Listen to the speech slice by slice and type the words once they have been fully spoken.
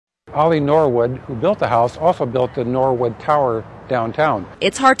Ollie Norwood, who built the house, also built the Norwood Tower downtown.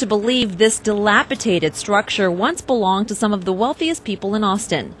 It's hard to believe this dilapidated structure once belonged to some of the wealthiest people in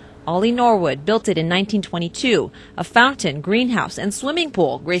Austin. Ollie Norwood built it in 1922. A fountain, greenhouse, and swimming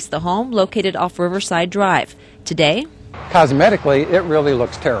pool graced the home located off Riverside Drive. Today, cosmetically, it really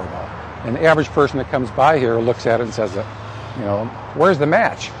looks terrible. And the average person that comes by here looks at it and says, where's the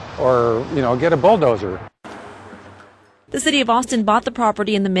match? Or, get a bulldozer. the city of Austin bought the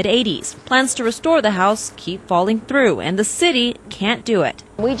property in the mid-'80s. Plans to restore the house keep falling through, and the city can't do it.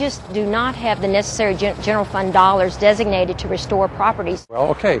 We just do not have the necessary general fund dollars designated to restore properties. Well,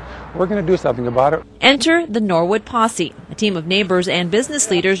 okay, we're going to do something about it. Enter the Norwood Posse, a team of neighbors and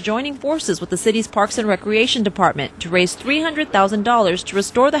business leaders joining forces with the city's Parks and Recreation Department to raise $300,000 to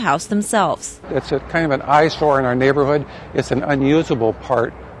restore the house themselves. It's a kind of an eyesore in our neighborhood. It's an unusable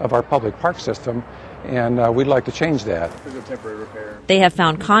part of our public park system, and we'd like to change that. It's a temporary repair. They have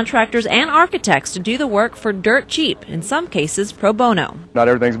found contractors and architects to do the work for dirt cheap, in some cases pro bono. Not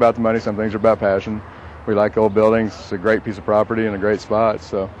everything's about the money, some things are about passion. We like old buildings, it's a great piece of property and a great spot,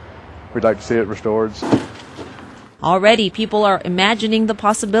 so we'd like to see it restored. Already, people are imagining the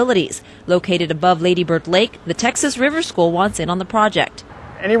possibilities. Located above Lady Bird Lake, the Texas River School wants in on the project.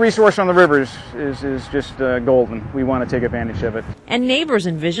 Any resource on the rivers is just golden. We want to take advantage of it. And neighbors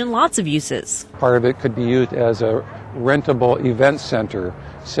envision lots of uses. Part of it could be used as a rentable event center,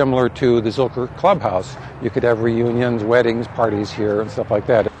 similar to the Zilker Clubhouse. You could have reunions, weddings, parties here, and stuff like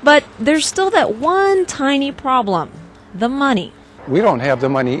that. But there's still that one tiny problem, the money. We don't have the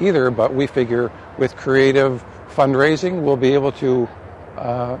money either, but we figure with creative fundraising, we'll be able to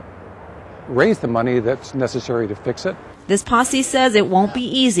raise the money that's necessary to fix it. This posse says it won't be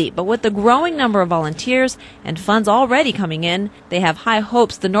easy, but with the growing number of volunteers and funds already coming in, they have high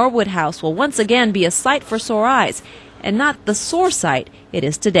hopes the Norwood House will once again be a sight for sore eyes, and not the sore sight it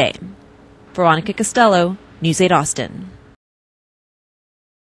is today. Veronica Costello, News 8 Austin.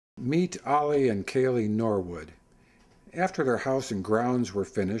 Meet Ollie and Kaylee Norwood. After their house and grounds were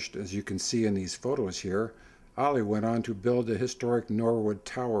finished, as you can see in these photos here, Ollie went on to build the historic Norwood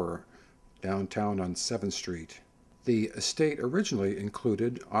Tower downtown on 7th Street. The estate originally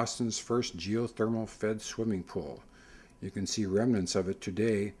included Austin's first geothermal-fed swimming pool. You can see remnants of it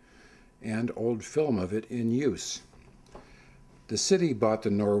today and old film of it in use. The city bought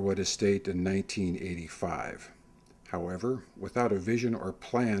the Norwood estate in 1985. However, without a vision or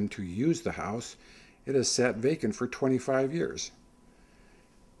plan to use the house, it has sat vacant for 25 years.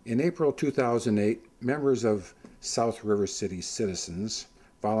 In April 2008, members of South River City citizens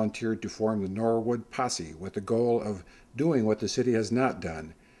volunteered to form the Norwood Posse with the goal of doing what the city has not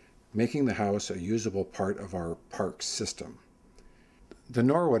done, making the house a usable part of our park system. The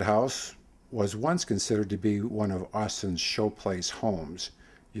Norwood House was once considered to be one of Austin's showplace homes.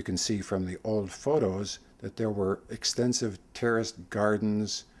 You can see from the old photos that there were extensive terraced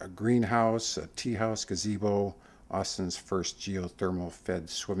gardens, a greenhouse, a tea house gazebo, Austin's first geothermal-fed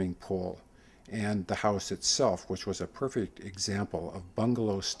swimming pool, and the house itself, which was a perfect example of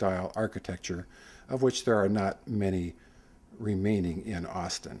bungalow-style architecture, of which there are not many remaining in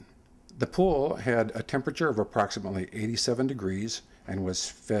Austin. The pool had a temperature of approximately 87 degrees and was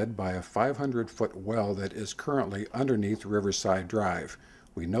fed by a 500-foot well that is currently underneath Riverside Drive.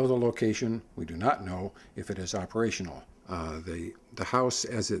 We know the location. We do not know if it is operational. The house,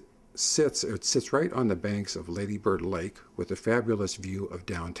 as it sits right on the banks of Lady Bird Lake with a fabulous view of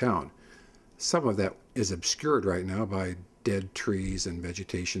downtown. Some of that is obscured right now by dead trees and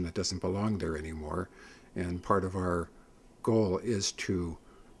vegetation that doesn't belong there anymore. And part of our goal is to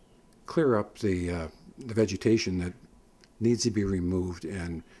clear up the vegetation that needs to be removed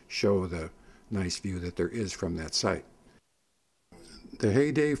and show the nice view that there is from that site. The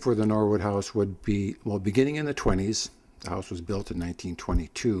heyday for the Norwood House would be, beginning in the 20s. The house was built in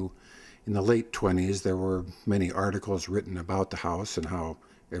 1922. In the late 20s, there were many articles written about the house and how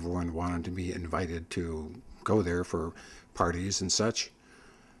everyone wanted to be invited to go there for parties and such.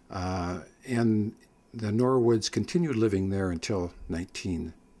 And the Norwoods continued living there until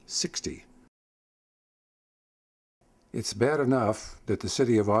 1960. It's bad enough that the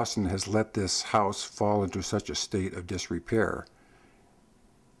city of Austin has let this house fall into such a state of disrepair.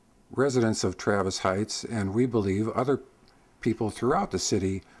 Residents of Travis Heights, and we believe other people throughout the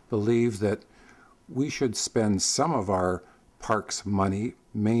city, believe that we should spend some of our parks money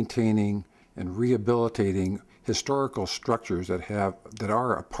maintaining and rehabilitating historical structures that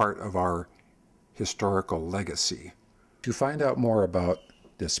are a part of our historical legacy. To find out more about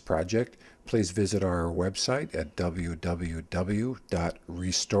this project, please visit our website at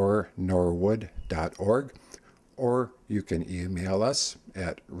www.restorenorwood.org or you can email us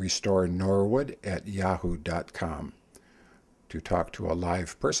at restorenorwood@yahoo.com. To talk to a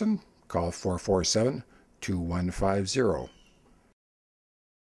live person, call 447-2150.